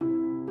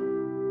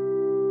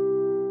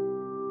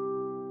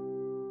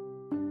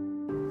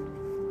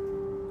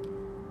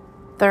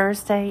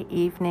Thursday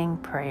evening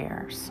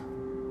prayers.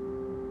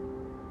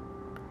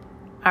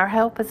 Our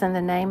help is in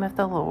the name of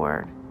the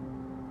Lord,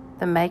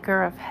 the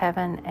maker of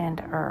heaven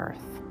and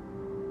earth.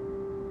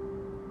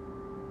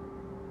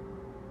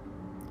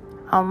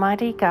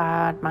 Almighty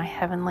God, my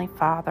heavenly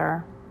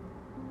Father,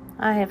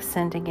 I have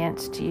sinned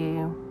against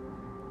you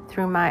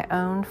through my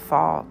own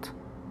fault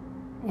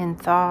in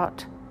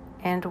thought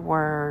and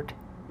word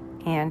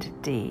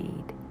and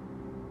deed,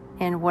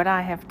 in what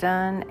I have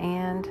done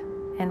and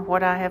in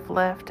what I have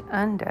left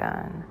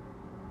undone.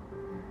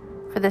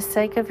 For the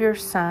sake of your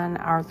Son,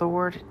 our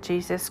Lord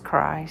Jesus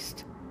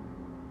Christ,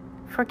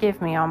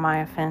 forgive me all my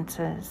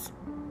offenses,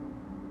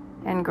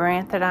 and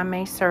grant that I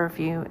may serve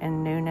you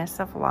in newness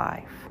of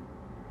life,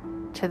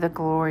 to the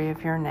glory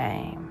of your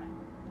name.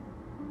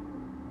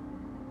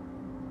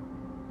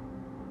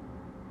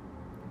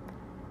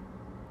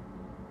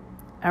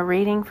 A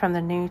reading from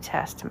the New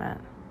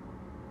Testament.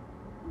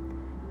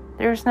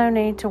 There is no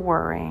need to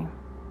worry,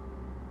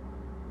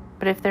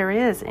 but if there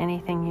is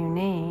anything you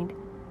need,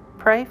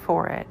 pray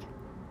for it,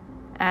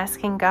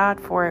 asking God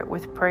for it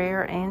with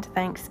prayer and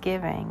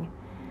thanksgiving,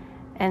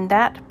 and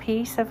that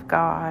peace of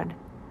God,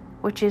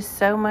 which is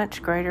so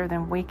much greater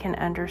than we can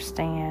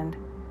understand,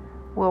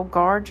 will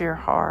guard your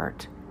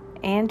heart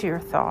and your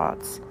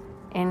thoughts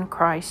in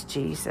Christ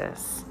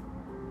Jesus.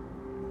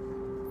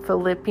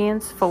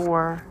 Philippians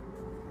 4,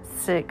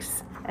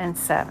 6 and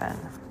 7.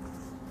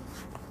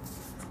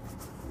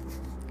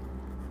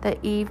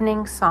 The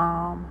Evening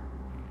Psalm.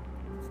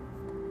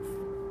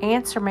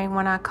 Answer me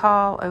when I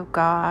call, O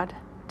God,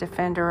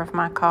 defender of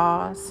my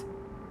cause.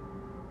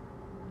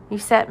 You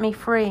set me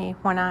free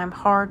when I am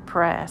hard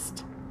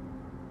pressed.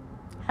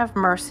 Have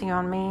mercy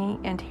on me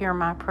and hear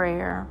my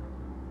prayer.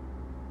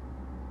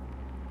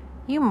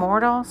 You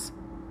mortals,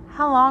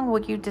 how long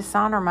will you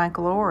dishonor my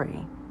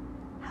glory?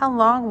 How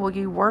long will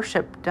you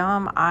worship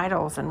dumb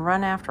idols and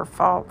run after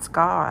false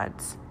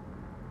gods?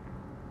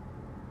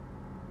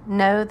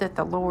 Know that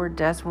the Lord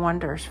does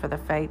wonders for the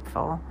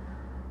faithful.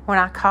 When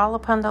I call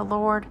upon the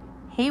Lord,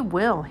 He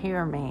will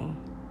hear me.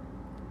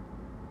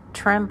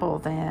 Tremble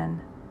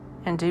then,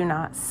 and do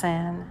not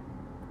sin.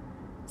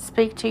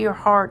 Speak to your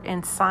heart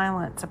in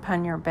silence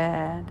upon your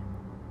bed.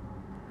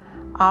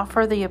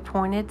 Offer the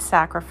appointed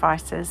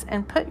sacrifices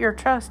and put your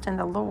trust in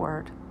the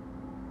Lord.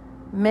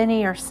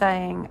 Many are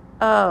saying,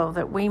 "Oh,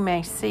 that we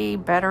may see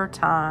better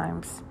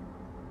times."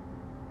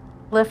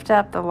 Lift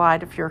up the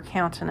light of your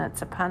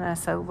countenance upon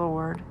us, O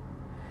Lord.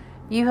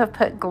 You have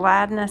put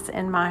gladness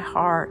in my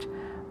heart,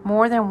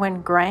 more than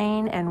when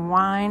grain and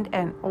wine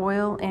and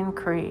oil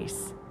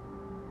increase.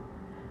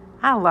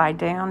 I lie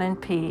down in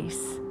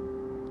peace.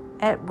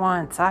 At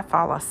once I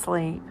fall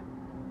asleep.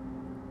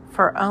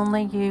 For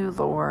only you,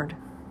 Lord,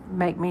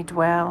 make me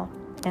dwell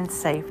in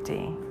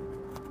safety.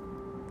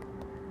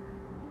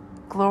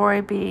 Glory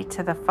be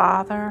to the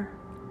Father,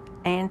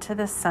 and to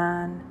the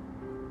Son,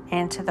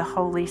 and to the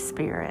Holy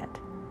Spirit,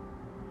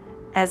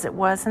 as it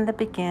was in the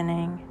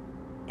beginning,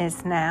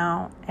 is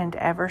now, and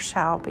ever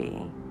shall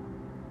be,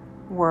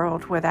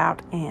 world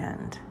without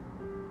end.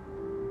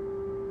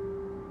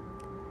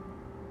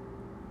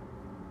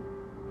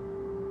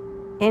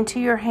 Into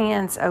your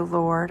hands, O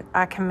Lord,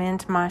 I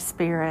commend my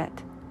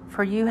spirit,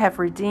 for you have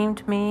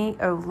redeemed me,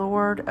 O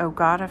Lord, O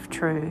God of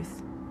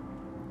truth.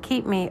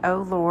 Keep me, O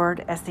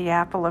Lord, as the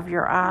apple of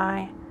your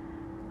eye.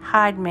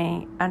 Hide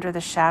me under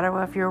the shadow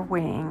of your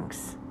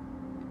wings.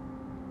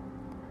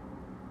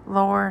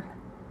 Lord,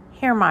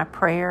 hear my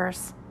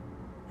prayers,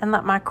 and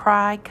let my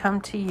cry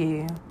come to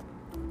you.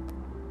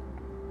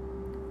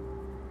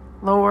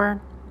 Lord,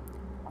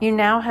 you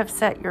now have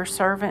set your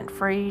servant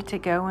free to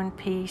go in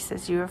peace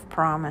as you have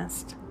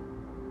promised.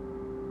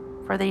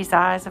 For these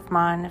eyes of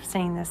mine have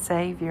seen the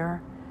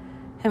Savior,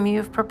 whom you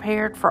have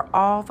prepared for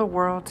all the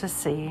world to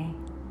see,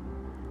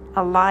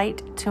 a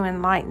light to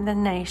enlighten the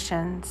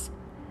nations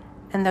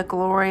and the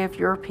glory of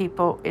your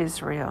people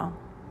Israel.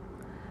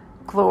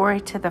 Glory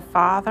to the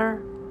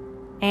Father,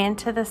 and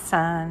to the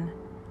Son,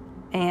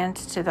 and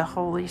to the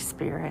Holy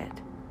Spirit,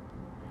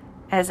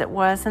 as it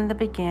was in the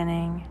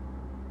beginning,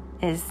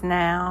 is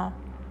now,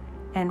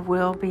 and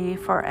will be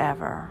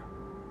forever.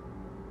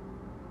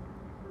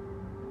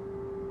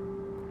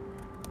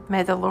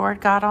 May the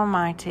Lord God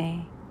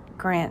Almighty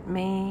grant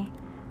me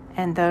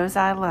and those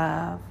I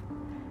love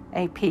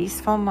a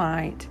peaceful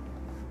night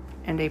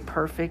and a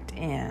perfect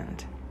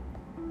end.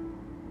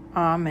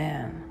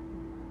 Amen.